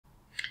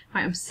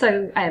Right, I'm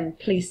so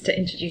pleased to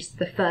introduce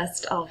the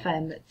first of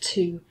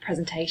two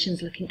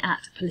presentations looking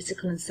at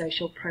political and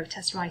social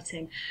protest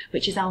writing,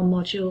 which is our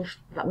module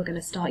that we're going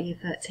to start Year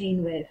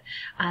 13 with.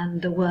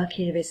 And the work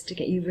here is to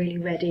get you really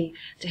ready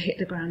to hit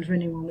the ground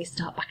running when we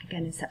start back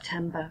again in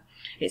September.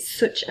 It's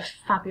such a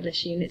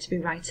fabulous unit to be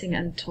writing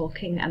and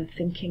talking and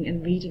thinking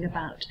and reading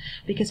about,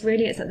 because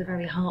really it's at the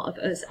very heart of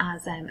us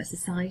as a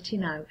society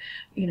now.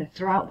 You know,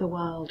 throughout the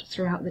world,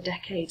 throughout the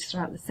decades,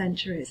 throughout the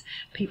centuries,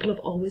 people have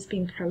always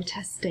been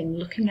protesting,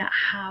 looking at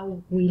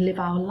how we live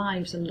our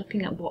lives and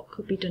looking at what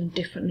could be done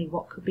differently,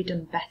 what could be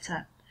done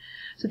better.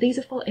 So these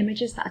are full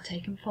images that are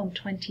taken from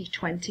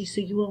 2020, so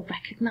you will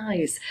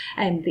recognise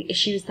the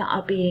issues that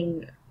are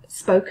being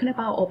spoken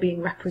about or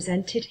being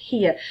represented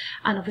here.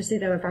 And obviously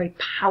there are very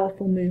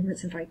powerful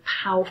movements and very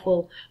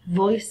powerful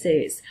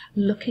voices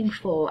looking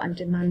for and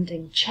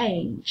demanding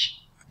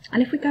change.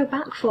 And if we go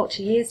back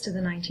 40 years to the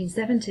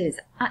 1970s,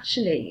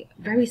 actually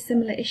very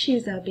similar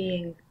issues are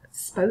being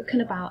spoken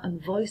about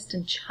and voiced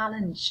and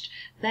challenged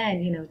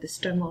then. You know, the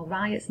Stonewall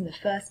riots in the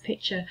first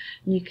picture,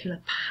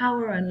 nuclear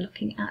power, and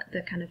looking at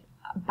the kind of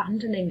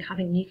abandoning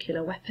having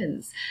nuclear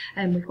weapons.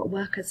 And we've got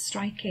workers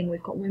striking,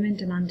 we've got women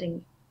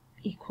demanding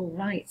equal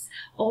rights.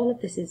 All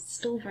of this is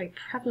still very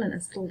prevalent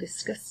and still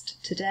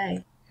discussed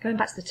today. Going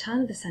back to the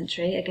turn of the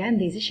century, again,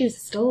 these issues are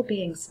still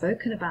being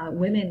spoken about.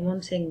 Women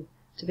wanting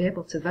to be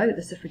able to vote,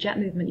 the suffragette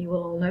movement, you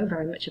will all know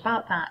very much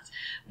about that.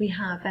 We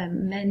have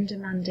men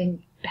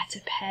demanding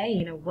better pay,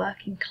 you know,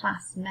 working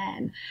class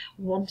men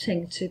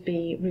wanting to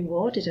be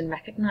rewarded and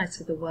recognised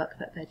for the work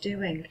that they're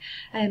doing.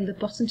 The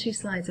bottom two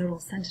slides are all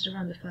centred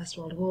around the First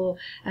World War.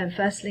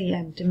 Firstly,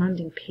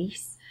 demanding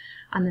peace.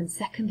 And then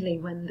secondly,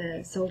 when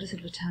the soldiers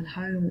had returned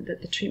home,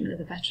 that the treatment of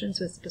the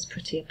veterans was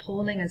pretty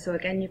appalling. And so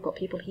again, you've got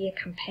people here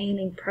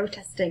campaigning,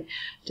 protesting,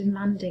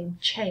 demanding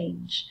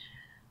change.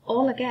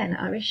 All again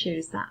are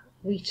issues that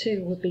we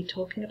too would be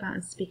talking about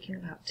and speaking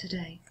about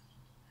today.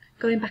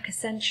 Going back a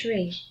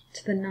century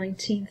to the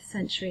 19th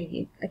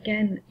century,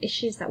 again,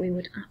 issues that we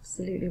would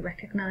absolutely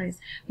recognise.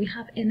 We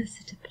have inner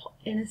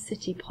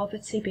city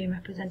poverty being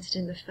represented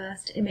in the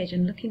first image,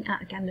 and looking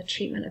at, again, the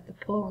treatment of the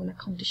poor and the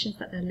conditions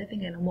that they're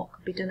living in and what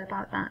could be done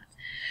about that.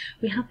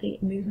 We have the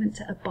movement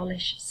to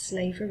abolish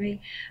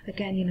slavery.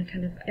 Again, you know,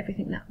 kind of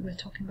everything that we're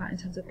talking about in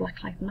terms of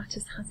Black Lives Matter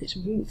has its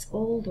roots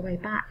all the way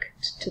back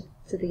to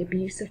the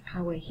abuse of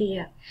power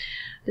here.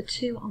 The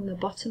two on the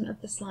bottom of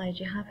the slide,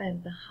 you have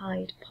the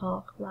Hyde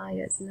Park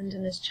riots,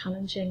 Londoners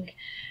challenging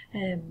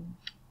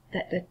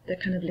the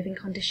kind of living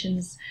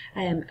conditions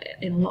in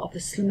a lot of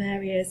the slum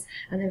areas.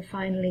 And then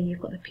finally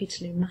you've got the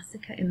Peterloo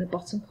massacre in the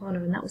bottom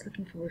corner, and that was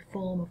looking for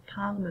reform of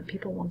Parliament,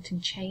 people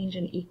wanting change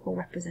and equal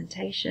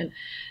representation.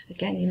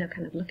 Again, you know,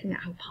 kind of looking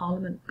at how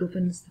Parliament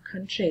governs the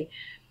country,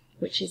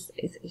 which is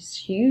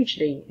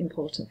hugely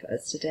important for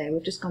us today.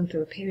 We've just gone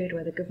through a period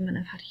where the government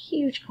have had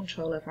huge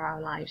control over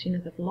our lives. You know,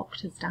 they've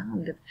locked us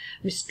down, they've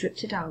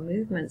restricted our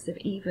movements, they've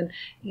even,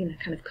 you know,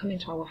 kind of come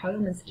into our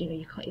home and said, you know,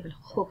 you can't even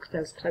hug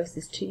those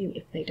closest to you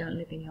if they don't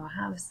live in your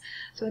house.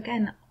 So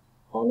again,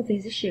 all of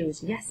these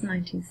issues, yes,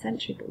 19th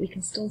century, but we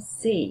can still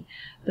see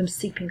them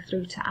seeping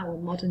through to our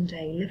modern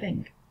day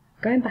living.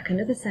 Going back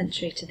another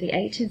century to the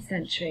 18th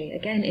century,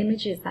 again,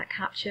 images that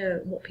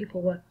capture what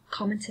people were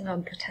commenting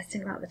on,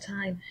 protesting about at the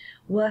time.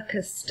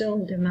 Workers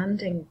still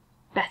demanding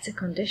better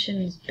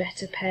conditions,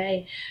 better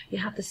pay. You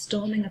have the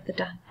storming of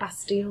the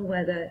Bastille,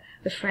 where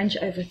the French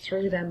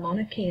overthrew their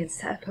monarchy and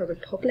set up a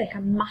republic, a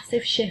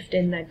massive shift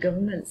in their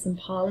governments and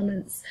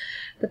parliaments.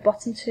 The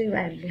bottom two,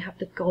 we have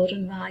the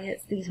Golden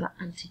riots. These were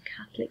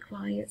anti-Catholic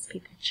riots,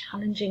 people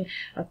challenging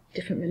of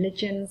different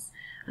religions.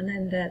 And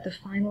then the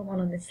final one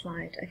on this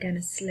slide, again,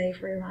 is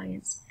slavery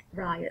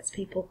riots,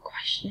 people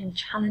questioning,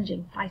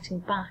 challenging, fighting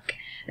back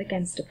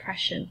against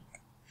oppression.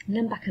 And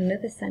then back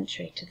another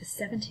century to the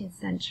 17th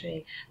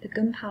century, the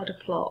Gunpowder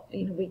Plot.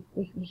 You know,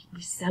 we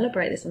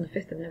celebrate this on the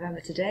 5th of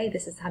November today.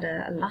 This has had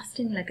a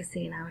lasting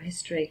legacy in our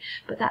history.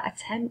 But that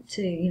attempt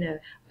to, you know,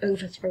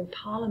 overthrow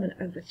Parliament,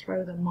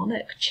 overthrow the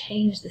monarch,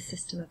 change the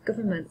system of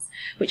governments,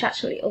 which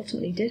actually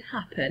ultimately did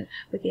happen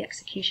with the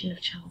execution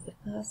of Charles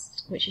I,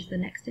 which is the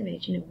next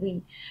image. You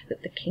know,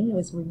 that the king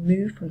was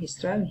removed from his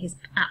throne, his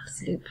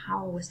absolute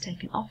power was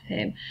taken off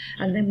him,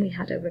 and then we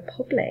had a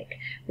republic.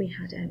 We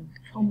had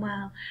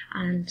Cromwell,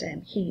 and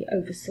he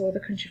oversaw the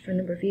country for a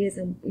number of years,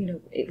 and you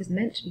know, it was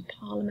meant to be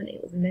Parliament,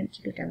 it was meant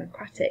to be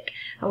democratic.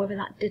 However,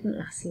 that didn't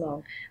last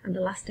long, and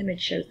the last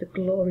image shows the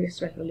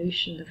glorious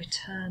revolution, the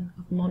return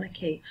of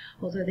monarchy,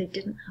 although they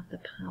didn't have the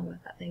power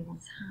that they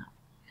once had.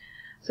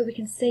 So we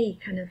can see,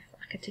 kind of,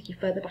 I could take you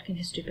further back in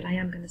history, but I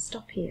am going to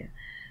stop here.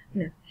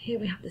 You know, here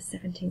we have the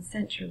 17th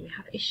century, we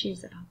have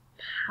issues about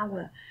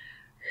power.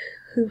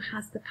 Who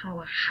has the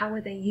power? How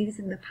are they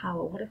using the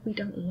power? What if we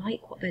don't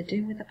like what they're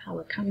doing with the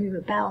power? Can we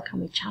rebel? Can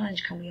we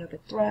challenge? Can we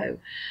overthrow?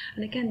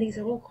 And again, these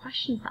are all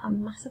questions that are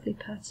massively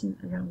pertinent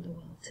around the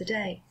world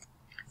today.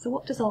 So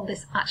what does all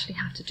this actually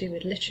have to do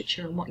with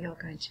literature and what you're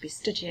going to be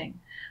studying?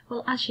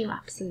 Well, as you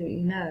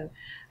absolutely know,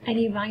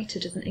 any writer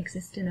doesn't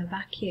exist in a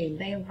vacuum.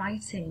 They are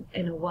writing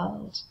in a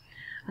world.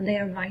 and they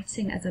are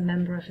writing as a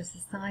member of a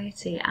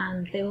society,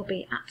 and they will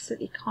be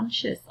absolutely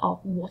conscious of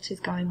what is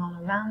going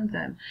on around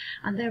them,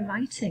 and their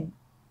writing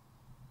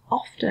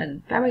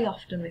often, very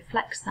often,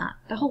 reflects that.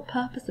 The whole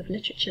purpose of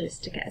literature is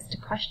to get us to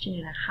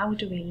question, how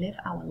do we live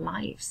our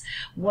lives?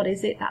 What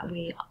is it that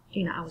we,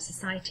 our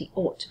society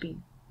ought to be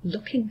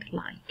looking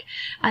like?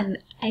 And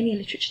any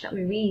literature that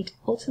we read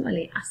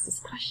ultimately asks us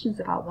questions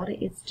about what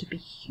it is to be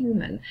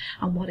human,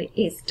 and what it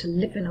is to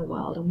live in a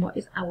world, and what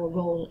is our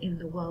role in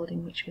the world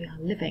in which we are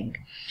living.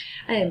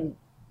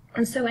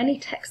 And so any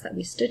text that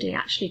we study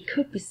actually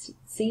could be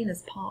seen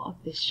as part of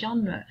this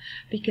genre,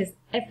 because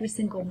every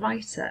single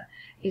writer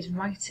is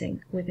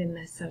writing within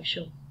their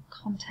social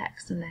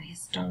context and their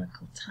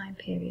historical time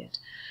period.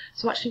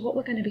 So actually what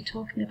we're going to be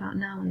talking about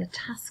now, and the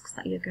tasks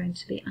that you're going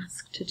to be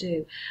asked to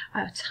do,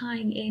 are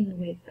tying in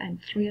with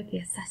 3 of the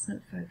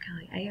assessment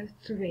foci.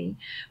 AO3,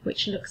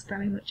 which looks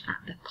very much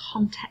at the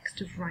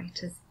context of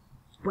writers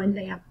when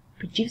they are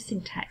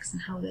producing texts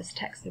and how those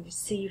texts are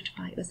received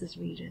by us as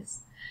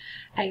readers.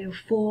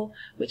 AO4,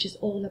 which is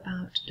all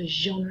about the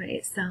genre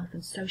itself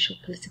and social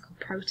political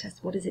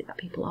protest. What is it that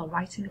people are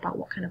writing about?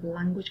 What kind of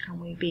language can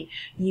we be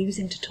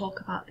using to talk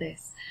about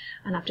this?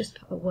 And I've just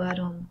put a word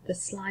on the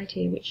slide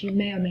here which you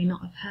may or may not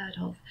have heard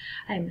of,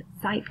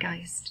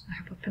 zeitgeist.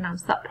 I hope I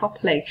pronounced that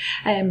properly,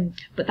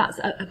 but that's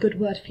a good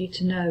word for you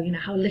to know,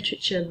 how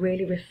literature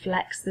really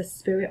reflects the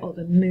spirit or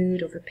the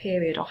mood of a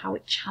period, or how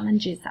it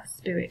challenges that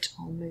spirit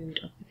or mood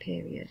of the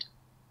period.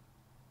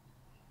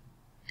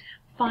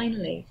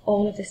 Finally,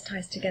 all of this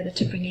ties together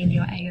to bring in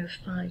your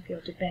AO5, your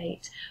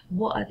debate.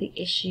 What are the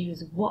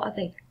issues? What are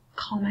they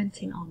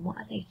commenting on? What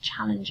are they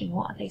challenging?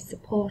 What are they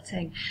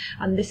supporting?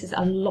 And this is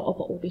a lot of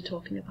what we'll be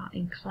talking about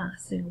in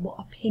class. What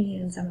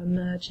opinions are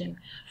emerging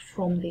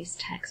from these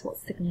texts? What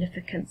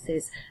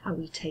significances are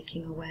we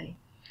taking away?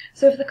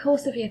 So over the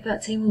course of Year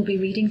 13, we'll be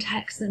reading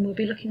texts, and we'll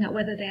be looking at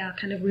whether they are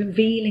kind of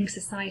revealing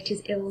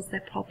society's ills, their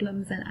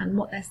problems, and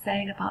what they're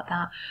saying about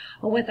that,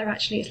 or whether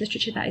actually it's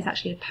literature that is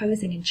actually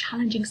opposing and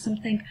challenging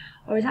something,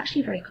 or is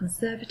actually very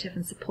conservative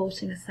and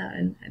supporting a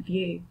certain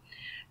view.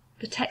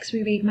 The texts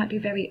we read might be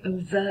very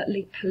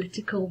overtly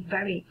political,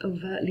 very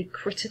overtly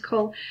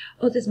critical.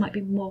 Others might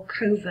be more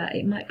covert.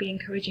 It might be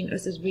encouraging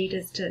us as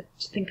readers to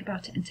think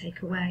about it and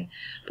take away.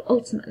 But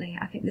ultimately,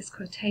 I think this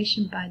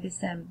quotation by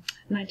this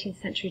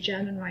 19th century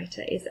German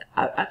writer is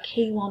a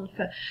key one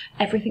for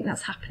everything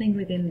that's happening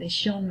within this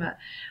genre.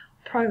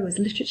 Prose,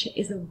 literature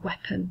is a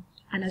weapon.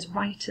 And as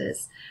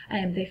writers,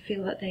 they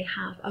feel that they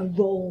have a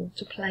role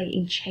to play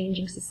in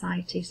changing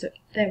society. So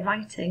their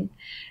writing,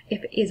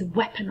 if it is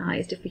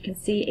weaponized, if we can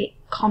see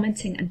it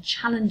commenting and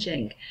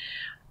challenging,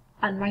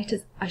 and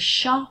writers are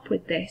sharp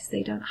with this,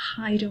 they don't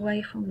hide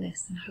away from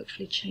this, and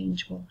hopefully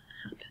change will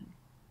happen.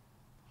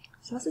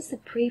 So as I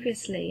said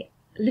previously,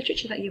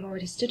 literature that you've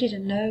already studied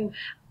and know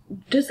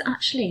does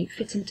actually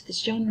fit into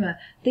this genre.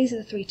 These are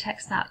the 3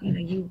 texts that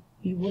you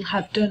will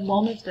have done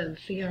one of them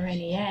for your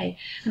NEA.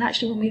 And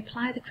actually when we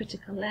apply the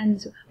critical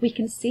lens, we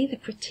can see the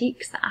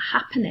critiques that are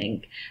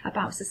happening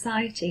about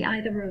society,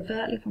 either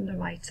overtly from the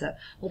writer,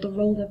 or the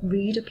role the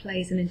reader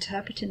plays in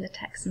interpreting the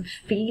text and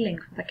feeling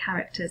for the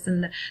characters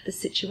and the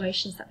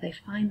situations that they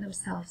find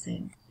themselves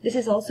in. This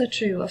is also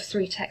true of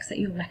 3 texts that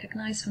you'll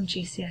recognise from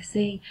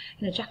GCSE.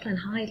 Jekyll and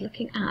Hyde,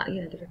 looking at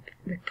the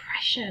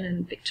repression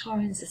and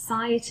Victorian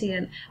society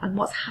and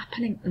what's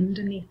happening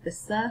underneath the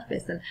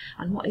surface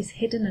and what is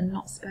hidden and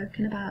not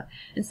spoken about.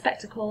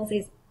 Inspector Calls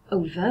is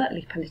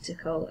overtly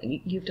political.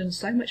 You've done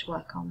so much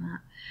work on that.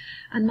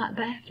 And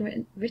Macbeth,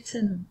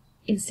 written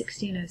in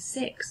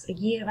 1606, a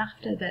year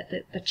after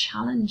the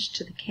challenge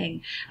to the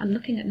king, and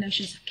looking at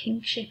notions of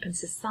kingship and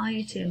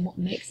society and what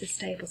makes a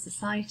stable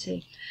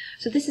society.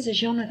 So this is a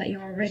genre that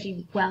you're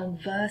already well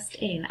versed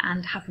in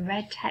and have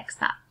read texts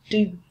that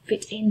do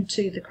fit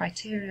into the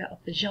criteria of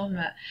the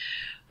genre.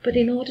 But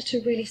in order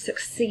to really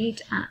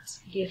succeed at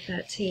Year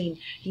 13,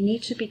 you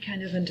need to be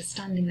kind of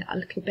understanding a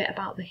little bit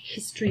about the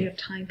history of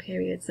time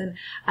periods and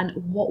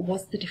what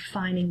was the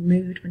defining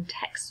mood when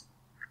texts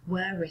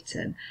were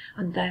written,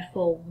 and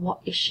therefore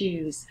what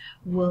issues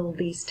will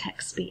these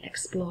texts be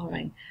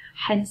exploring.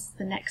 Hence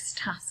the next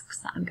tasks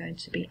that I'm going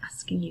to be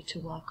asking you to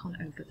work on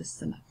over the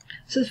summer.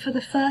 So for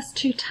the first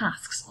 2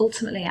 tasks,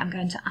 ultimately I'm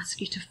going to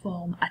ask you to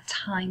form a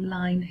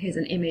timeline. Here's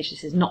an image.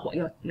 This is not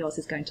what yours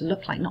is going to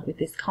look like, not with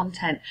this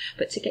content,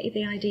 but to get you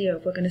the idea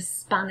of, we're going to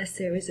span a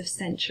series of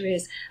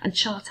centuries and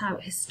chart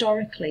out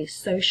historically,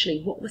 socially,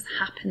 what was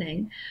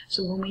happening.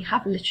 So when we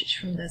have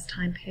literature from those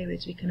time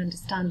periods, we can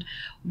understand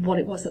what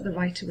it was that the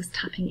writer was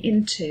tapping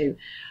into.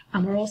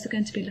 And we're also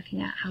going to be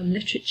looking at how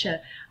literature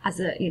as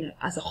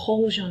a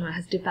whole genre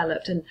has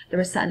developed, and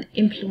there are certain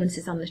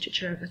influences on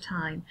literature over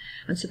time.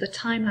 And so the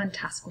timeline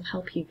task will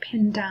help you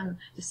pin down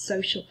the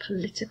social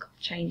political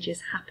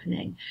changes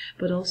happening,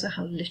 but also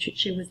how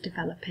literature was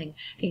developing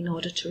in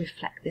order to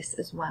reflect this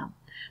as well.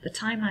 The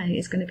timeline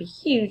is going to be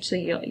huge, so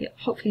you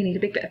hopefully need a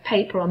big bit of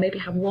paper, or maybe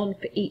have one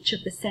for each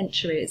of the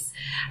centuries,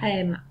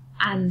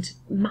 and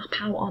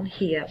map out on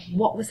here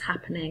what was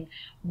happening,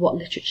 what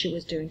literature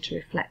was doing to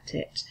reflect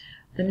it.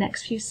 The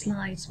next few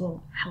slides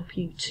will help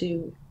you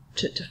to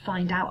to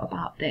find out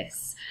about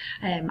this.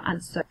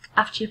 And so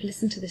after you've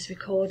listened to this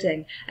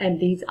recording,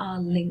 these are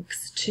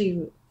links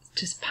to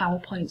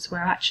PowerPoints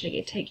where actually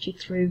it takes you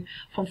through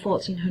from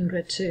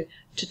 1400 to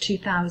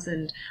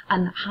 2000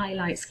 and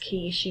highlights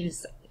key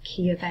issues,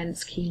 key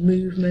events, key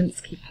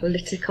movements, key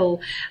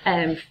political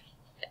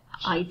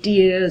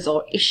ideas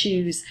or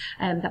issues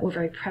that were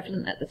very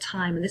prevalent at the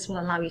time, and this will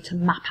allow you to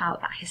map out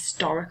that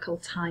historical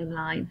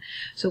timeline.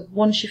 So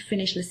once you've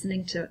finished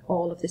listening to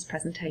all of this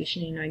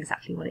presentation, you know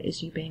exactly what it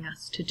is you're being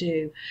asked to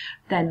do,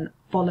 then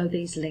follow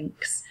these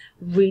links,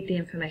 read the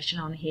information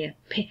on here,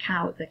 pick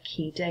out the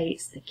key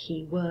dates, the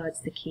key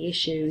words, the key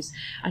issues,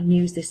 and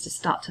use this to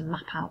start to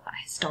map out that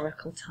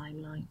historical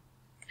timeline.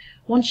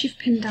 Once you've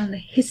pinned down the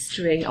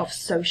history of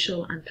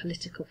social and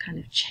political kind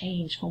of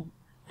change from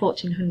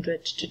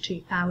 1400 to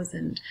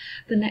 2000,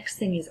 the next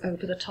thing is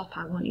over the top.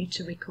 I want you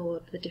to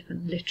record the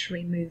different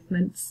literary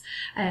movements,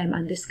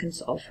 and this can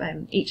sort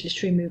of, each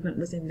literary movement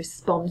was in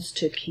response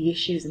to key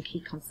issues and key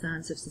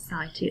concerns of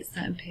society at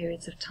certain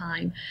periods of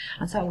time,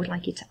 and so I would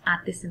like you to add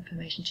this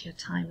information to your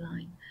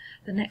timeline.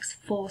 The next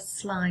 4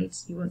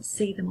 slides, you won't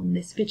see them on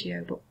this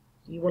video, but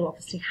you will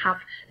obviously have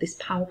this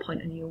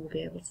PowerPoint and you will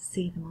be able to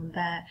see them on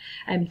there,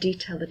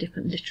 detail the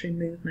different literary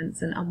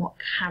movements and what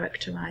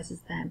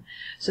characterises them.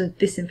 So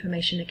this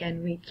information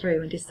again, read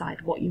through and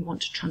decide what you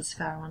want to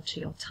transfer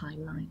onto your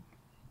timeline.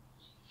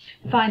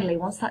 Finally,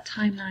 once that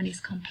timeline is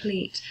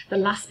complete, the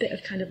last bit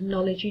of kind of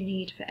knowledge you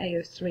need for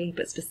AO3,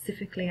 but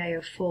specifically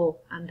AO4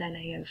 and then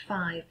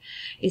AO5,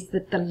 is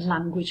the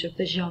language of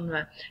the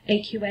genre.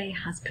 AQA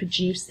has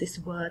produced this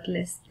word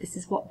list. This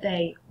is what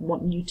they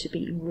want you to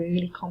be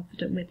really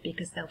confident with,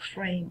 because they'll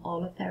frame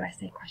all of their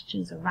essay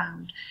questions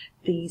around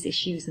these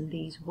issues and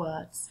these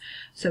words.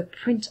 So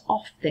print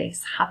off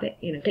this, have it,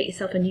 get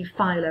yourself a new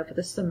file over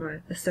the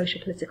summer, a social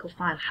political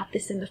file, have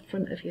this in the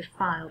front of your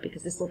file,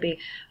 because this will be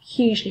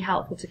hugely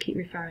helpful to keep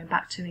referring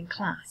back to in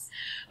class.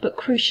 But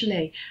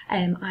crucially,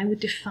 I would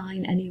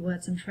define any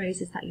words and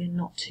phrases that you're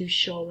not too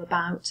sure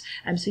about,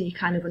 so you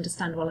kind of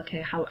understand, well,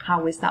 okay,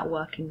 how is that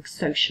working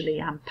socially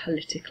and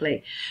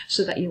politically,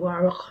 so that you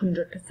are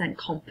 100%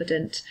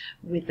 confident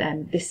with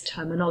this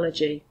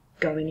terminology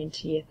going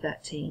into year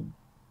 13.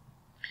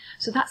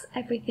 So that's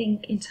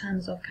everything in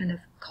terms of kind of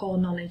core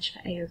knowledge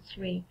for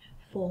AO3,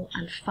 4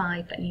 and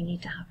 5 that you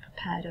need to have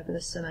prepared over the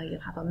summer.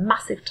 You'll have a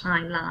massive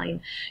timeline,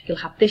 you'll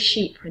have this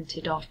sheet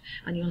printed off,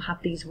 and you'll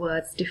have these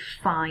words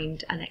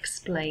defined and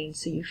explained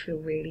so you feel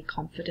really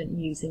confident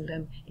using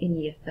them in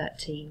year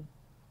 13.